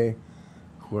Ihidae,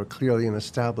 who are clearly an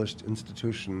established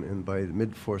institution by the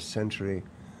mid-4th century.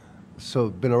 So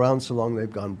been around so long they've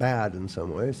gone bad in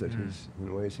some ways that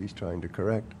he's trying to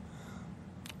correct.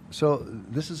 So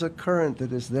this is a current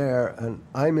that is there, and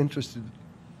I'm interested,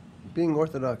 being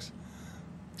Orthodox,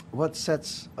 what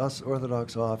sets us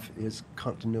Orthodox off is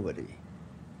continuity.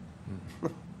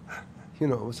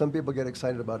 Some people get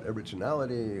excited about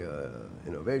originality,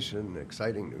 innovation,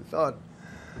 exciting new thought.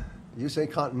 You say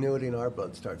continuity and our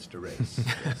blood starts to race.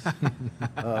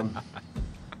 Yes.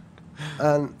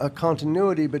 And a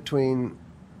continuity between,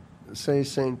 say,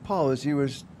 St. Paul, as you were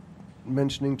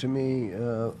mentioning to me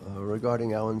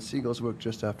regarding Alan Siegel's work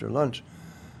just after lunch,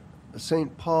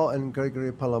 St. Paul and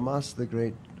Gregory Palamas, the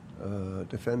great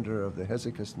defender of the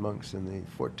Hesychist monks in the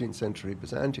 14th century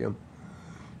Byzantium,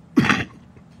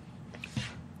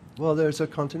 well, there's a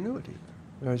continuity.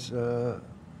 There's a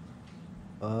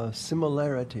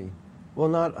similarity. Well,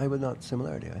 not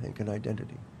similarity, I think, an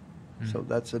identity. So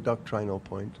that's a doctrinal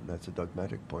point, that's a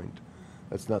dogmatic point.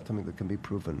 That's not something that can be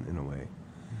proven in a way.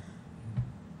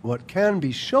 What can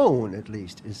be shown, at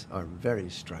least, are very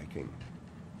striking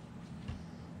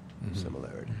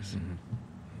similarities.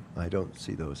 I don't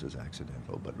see those as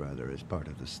accidental, but rather as part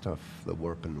of the stuff, the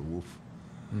warp and the woof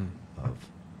of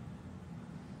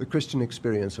the Christian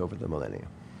experience over the millennia.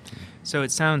 So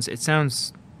it sounds.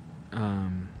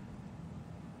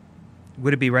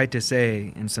 Would it be right to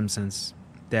say, in some sense,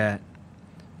 that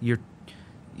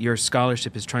your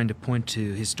scholarship is trying to point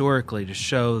to historically to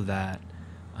show that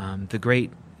the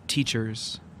great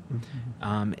teachers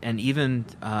And even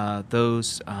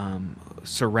those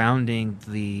surrounding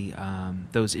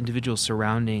those individuals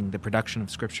surrounding the production of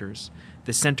scriptures,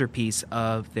 the centerpiece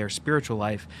of their spiritual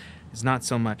life is not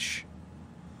so much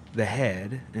the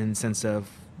head in the sense of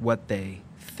what they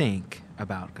think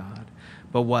about God,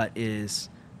 but it's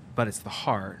the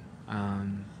heart.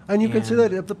 And you can see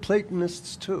that of the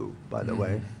Platonists too, by the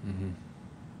way.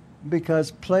 Because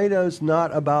Plato's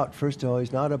not about, first of all,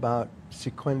 he's not about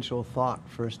sequential thought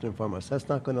first and foremost. That's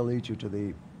not going to lead you to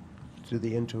the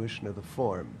intuition of the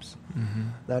forms.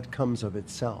 That comes of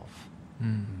itself.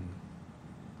 And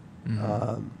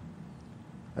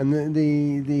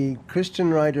the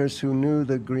Christian writers who knew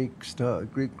the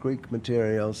Greek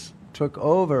materials took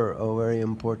over a very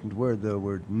important word, the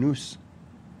word nous,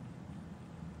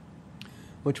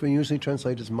 which we usually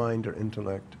translate as mind or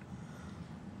intellect.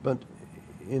 But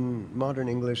in modern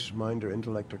English, mind or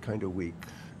intellect are kind of weak.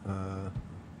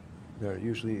 They're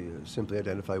usually simply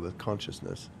identified with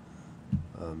consciousness,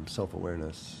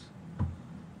 self-awareness,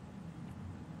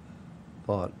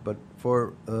 thought. But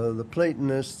for the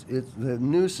Platonists, the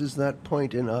nous is that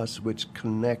point in us which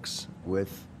connects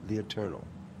with the eternal.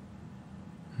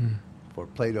 For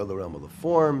Plato, the realm of the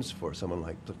forms. For someone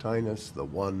like Plotinus, the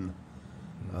one.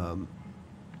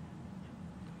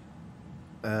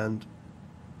 And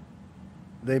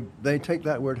they take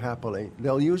that word happily.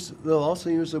 They'll also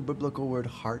use the biblical word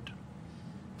heart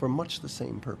for much the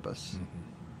same purpose.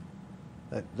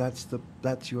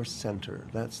 That's your center.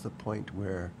 That's the point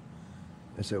where,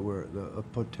 as it were, a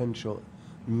potential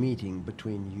meeting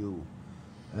between you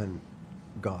and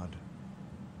God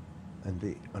and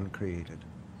the uncreated.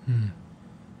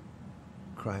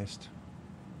 Christ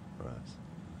for us.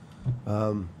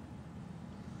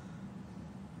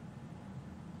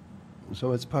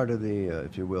 So it's part of the,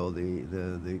 if you will,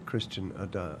 the Christian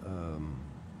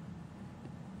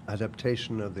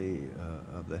adaptation of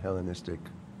the Hellenistic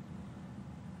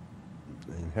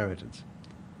inheritance.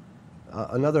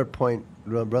 Another point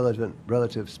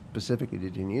relative specifically to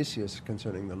Dionysius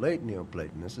concerning the late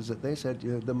Neoplatonists is that they said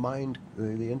the mind,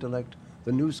 the intellect,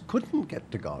 the nous couldn't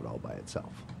get to God all by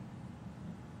itself.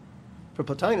 For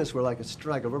Plotinus, we're like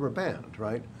a rubber band,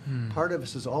 right? Part of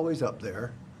us is always up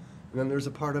there, and then there's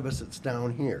a part of us that's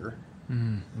down here.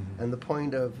 And the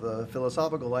point of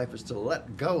philosophical life is to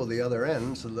let go the other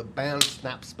end so the band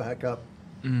snaps back up.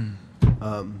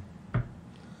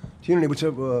 Unity, which is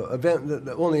an event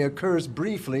that only occurs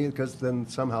briefly because then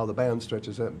somehow the band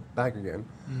stretches back again.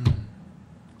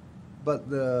 But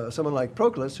someone like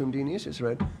Proclus, whom Dionysius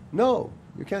read, no,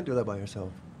 you can't do that by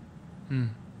yourself.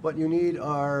 What you need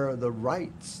are the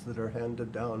rites that are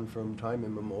handed down from time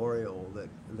immemorial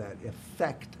that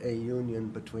effect a union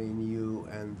between you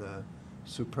and the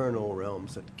supernal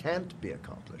realms that can't be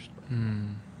accomplished.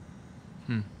 And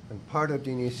part of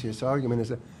Dionysius' argument is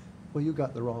that, well, you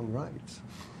got the wrong rites.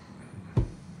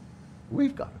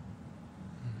 We've got them.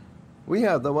 We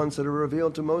have the ones that are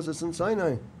revealed to Moses in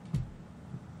Sinai,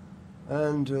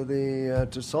 and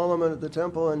to Solomon at the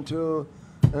temple, and to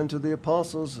the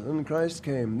apostles when Christ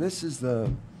came. This is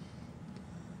the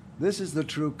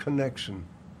true connection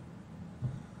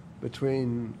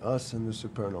between us and the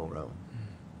supernal realm.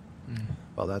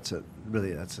 Well, that's a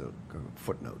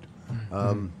footnote.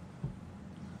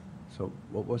 So,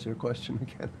 what was your question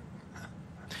again?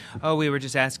 Oh, we were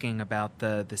just asking about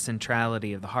the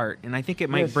centrality of the heart, and I think it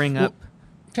might bring up.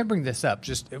 Can I bring this up?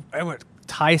 I would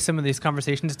tie some of these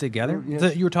conversations together.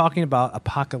 Yes. You were talking about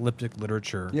apocalyptic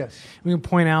literature. Yes. We can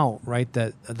point out, right,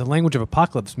 that the language of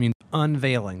apocalypse means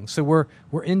unveiling. So we're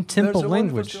in temple There's a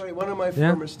language. Story. One of my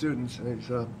former students, he's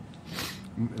a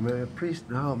priest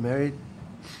now, married.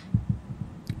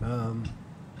 I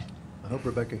hope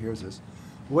Rebecca hears this.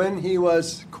 When he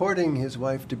was courting his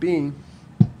wife-to-be,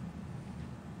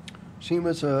 she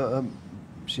was a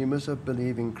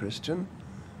believing Christian,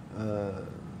 a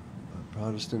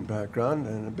Protestant background,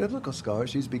 and a biblical scholar.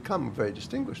 She's become a very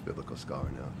distinguished biblical scholar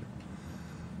now.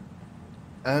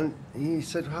 And he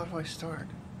said, how do I start?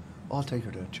 I'll take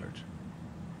her to a church.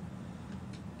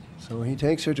 So he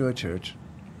takes her to a church,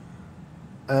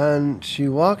 and she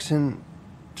walks in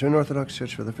to an Orthodox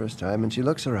church for the first time, and she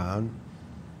looks around,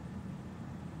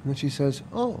 and she says,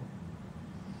 oh,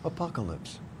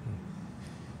 apocalypse.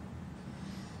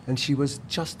 And she was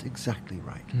just exactly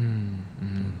right.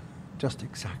 Just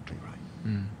exactly right.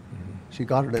 She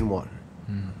got it in one.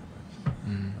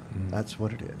 That's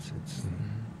what it is.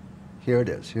 Here it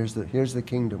is. Here's the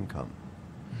kingdom come.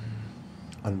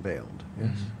 Unveiled.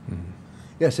 Yes.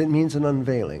 Yes, it means an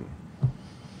unveiling.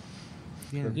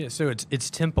 Yeah, so it's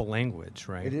temple language,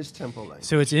 right? It is temple language.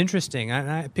 So it's interesting.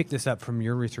 I picked this up from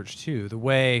your research too. The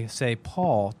way, say,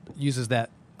 Paul uses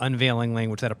that unveiling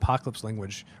language, that apocalypse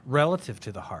language, relative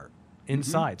to the heart,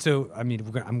 inside. So, I mean,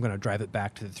 I'm going to drive it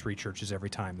back to the three churches every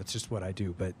time. That's just what I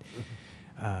do. But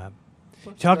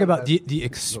talk about the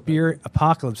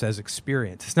apocalypse as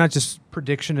experience. It's not just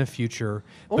prediction of future,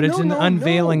 but it's an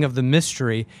unveiling of the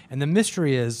mystery. And the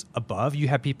mystery is above. You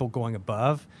have people going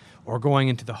above or going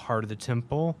into the heart of the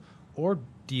temple or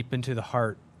deep into the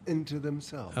heart into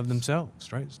themselves. Of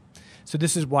themselves, right? So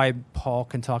this is why Paul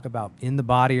can talk about in the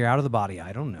body or out of the body.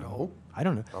 I don't know. No. I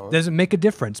don't know. Doesn't make a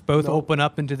difference. Both No. open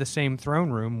up into the same throne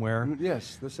room where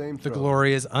Yes, the same the throne.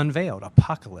 glory is unveiled.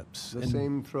 Apocalypse. The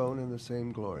same throne and the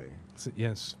same glory.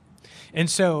 Yes. And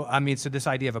so, I mean, so this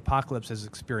idea of apocalypse as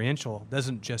experiential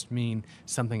doesn't just mean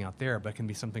something out there, but can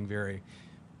be something very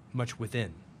much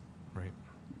within, right?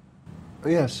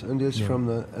 Yes, and it's from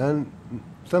and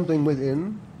something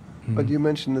within. But you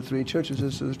mentioned the three churches.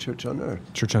 This is a church on earth.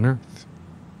 Church on earth.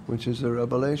 Which is a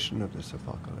revelation of this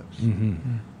apocalypse.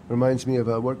 Reminds me of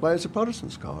a work by a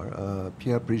Protestant scholar,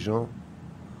 Pierre Prigent,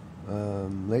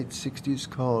 late 60s,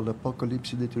 called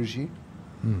Apocalypse Liturgie,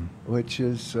 which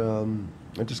is a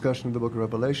discussion of the book of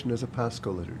Revelation as a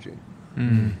Paschal liturgy.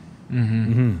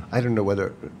 I don't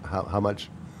know how much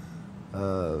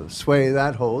sway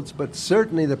that holds, but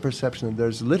certainly the perception that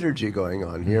there's liturgy going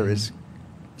on here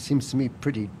seems to me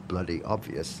pretty bloody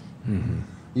obvious.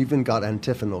 Even got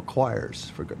antiphonal choirs,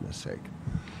 for goodness sake.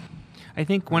 I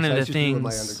think one of the things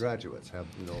my undergraduates have,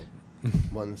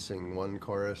 one sing one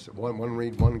chorus, one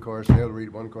read one chorus, the other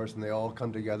read one chorus, and they all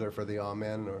come together for the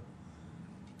Amen. Or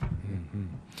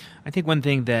I think one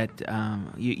thing that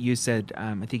you said,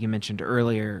 I think you mentioned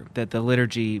earlier, that the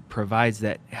liturgy provides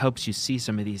that helps you see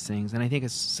some of these things, and I think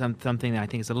it's something that I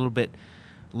think is a little bit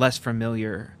less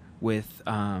familiar with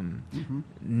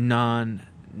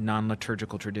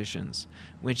non-liturgical traditions,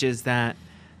 which is that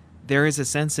there is a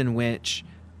sense in which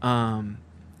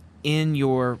in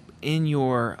your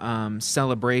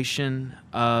celebration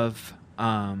of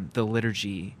the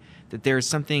liturgy, that there's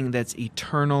something that's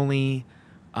eternally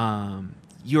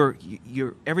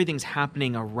everything's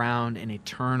happening around an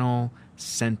eternal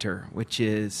center, which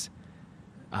is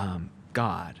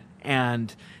God,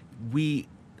 and we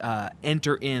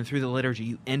enter in through the liturgy.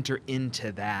 You enter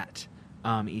into that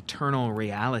eternal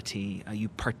reality. You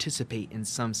participate in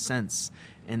some sense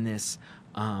in this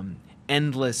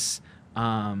endless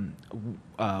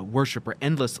worship or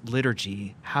endless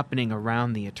liturgy happening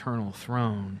around the eternal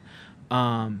throne.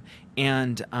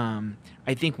 And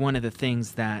I think one of the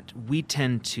things that we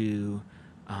tend to,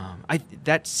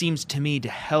 that seems to me to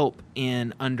help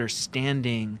in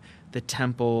understanding the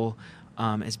temple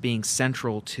as being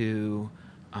central to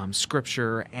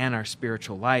Scripture and our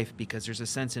spiritual life, because there's a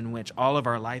sense in which all of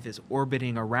our life is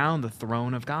orbiting around the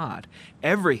throne of God.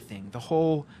 Everything, the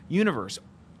whole universe,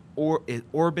 it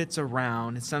orbits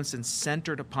around, in some sense,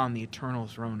 centered upon the eternal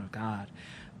throne of God.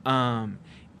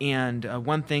 And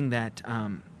one thing that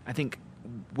I think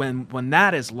when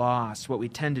that is lost, what we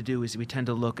tend to do is we tend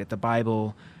to look at the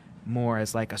Bible more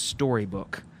as like a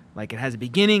storybook. Like it has a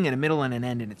beginning and a middle and an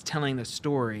end, and it's telling the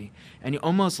story. And you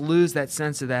almost lose that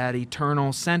sense of that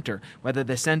eternal center, whether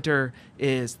the center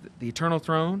is the eternal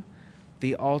throne,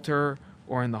 the altar,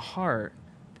 or in the heart.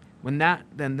 When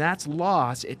that's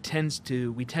lost, we tend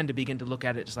to begin to look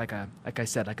at it just like I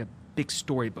said, like a big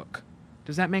storybook.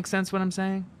 Does that make sense what I'm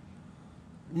saying?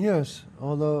 Yes,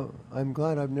 although I'm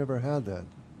glad I've never had that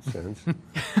sense.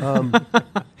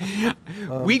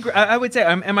 I would say,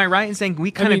 am I right in saying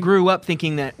we kind of grew up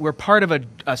thinking that we're part of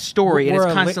a story and it's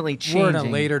constantly changing? We're in a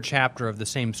later chapter of the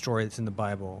same story that's in the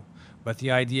Bible, but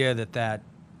the idea that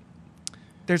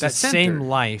there's that same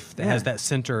life that has that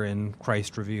center in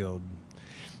Christ revealed,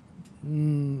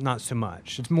 not so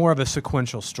much. It's more of a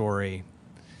sequential story.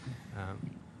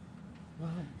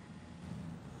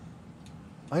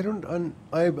 I've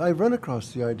run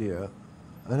across the idea,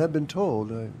 and I've been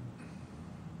told,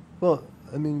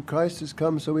 Christ has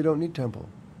come so we don't need temple.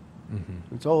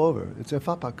 It's all over. It's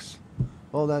ephapax.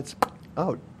 All that's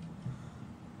out.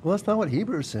 Well, that's not what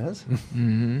Hebrews says.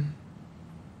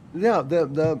 Yeah,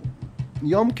 the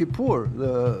Yom Kippur,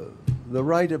 the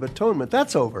rite of atonement,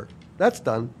 that's over. That's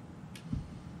done.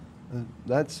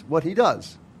 That's what he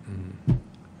does.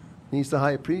 He's the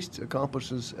high priest,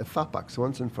 accomplishes ephapax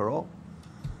once and for all,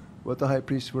 what the high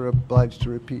priests were obliged to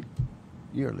repeat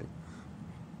yearly.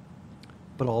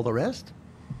 But all the rest,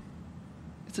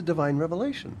 it's a divine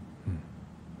revelation.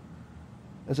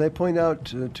 As I point out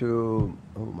to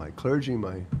my clergy,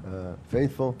 my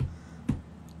faithful,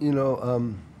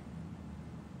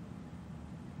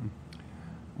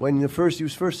 when you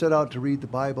first set out to read the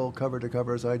Bible cover to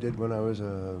cover, as I did when I was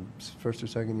a first or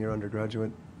second year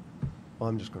undergraduate,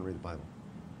 I'm just going to read the Bible.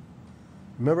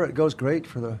 Remember, it goes great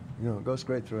for the, it goes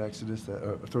great through Exodus,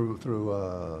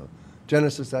 through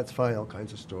Genesis. That's fine, all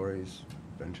kinds of stories,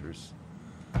 adventures.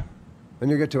 Then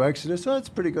you get to Exodus, it's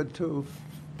pretty good too.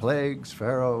 Plagues,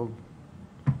 Pharaoh,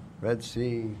 Red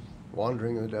Sea,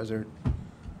 wandering in the desert.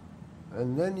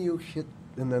 And then you hit,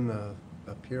 and then the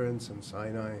appearance in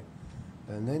Sinai,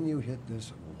 and then you hit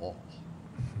this wall.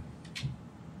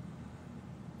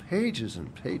 Pages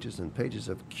and pages and pages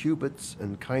of cubits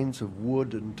and kinds of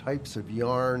wood and types of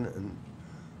yarn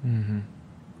and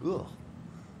ugh.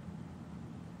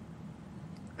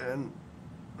 And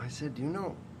I said,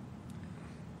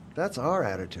 that's our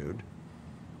attitude.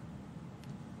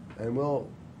 And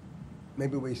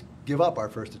maybe we give up our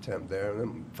first attempt there, and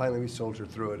then finally we soldier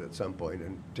through it at some point,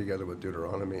 and together with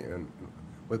Deuteronomy and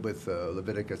with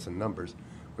Leviticus and Numbers,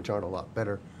 which aren't a lot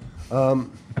better,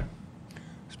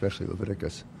 especially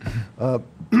Leviticus.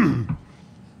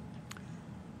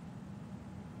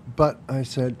 But I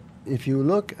said, if you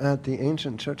look at the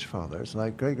ancient church fathers,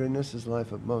 like Gregory Nyssa's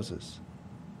Life of Moses,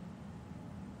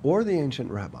 or the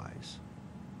ancient rabbis,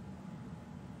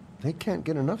 they can't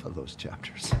get enough of those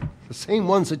chapters. The same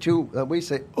ones that we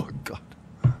say, oh God.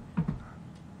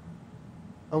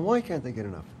 And why can't they get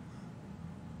enough?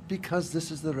 Because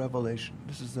this is the revelation.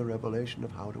 This is the revelation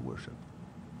of how to worship.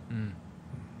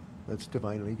 That's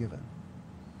divinely given.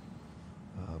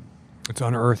 It's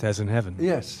on earth as in heaven.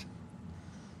 Yes.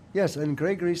 Yes, and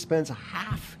Gregory spends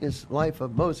half his Life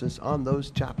of Moses on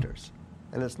those chapters.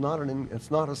 And it's not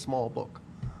a small book.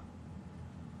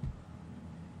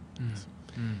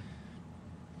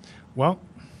 Well,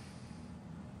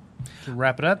 to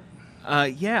wrap it up.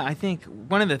 Yeah, I think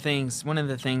one of the things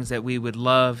that we would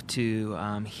love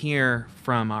to hear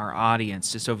from our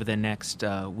audience just over the next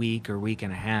week or week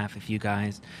and a half, if you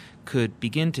guys could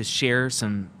begin to share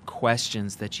some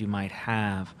questions that you might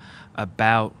have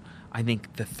about, I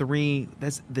think this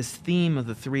theme of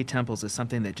the three temples is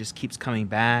something that just keeps coming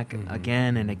back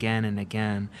again and again and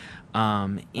again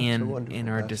in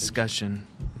our discussion.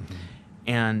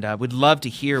 And would love to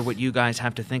hear what you guys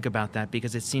have to think about that,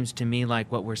 because it seems to me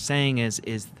like what we're saying is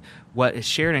what is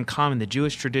shared in common, the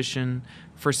Jewish tradition,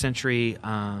 first century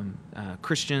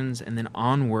Christians, and then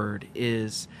onward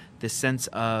is the sense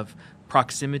of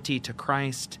proximity to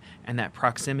Christ, and that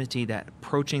proximity, that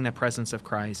approaching the presence of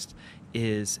Christ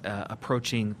is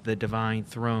approaching the divine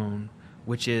throne,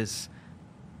 which is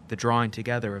the drawing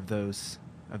together of those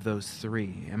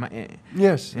three.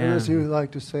 Yes, Yeah. and as you like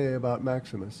to say about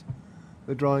Maximus,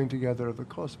 the drawing together of the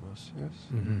cosmos, yes?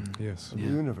 Yes. Of the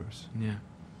universe. Yeah.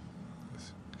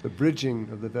 The bridging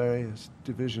of the various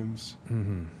divisions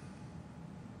in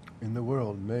the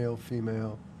world, male,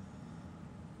 female,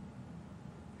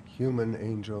 human,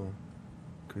 angel,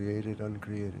 created,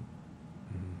 uncreated.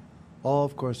 All,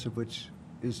 of course, of which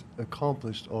is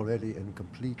accomplished already and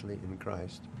completely in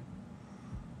Christ.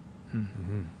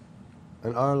 And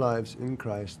our lives in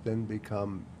Christ then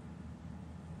become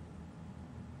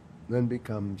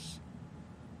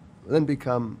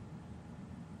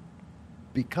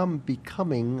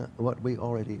becoming what we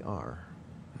already are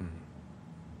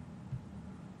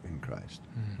in Christ.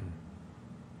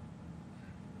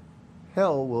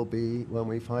 Hell will be when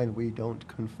we find we don't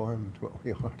conform to what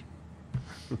we are.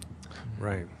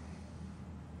 Right.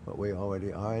 What we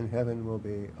already are, and heaven will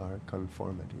be our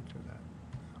conformity to that.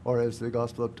 Or as the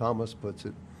Gospel of Thomas puts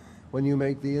it, when you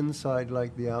make the inside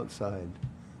like the outside,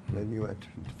 then you enter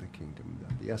into the kingdom.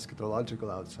 The eschatological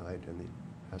outside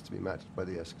has to be matched by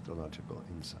the eschatological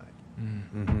inside.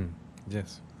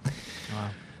 Yes. Wow.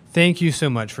 Thank you so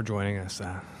much for joining us.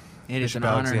 It is Bishop an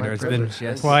honor. Alexander. It's Privilege, been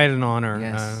yes. quite an honor.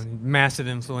 Yes. Massive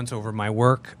influence over my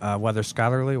work, whether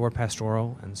scholarly or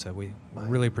pastoral, and so we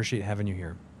really appreciate having you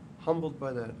here. Humbled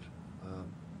by that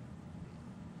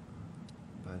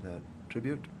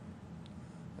tribute,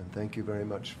 and thank you very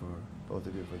much for both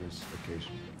of you for this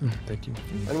occasion. Thank you.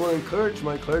 And will encourage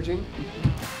my clergy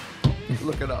to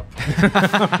look it up.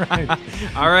 All right.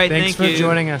 All right. Thanks thank for you.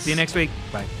 joining us. See you next week.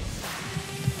 Bye.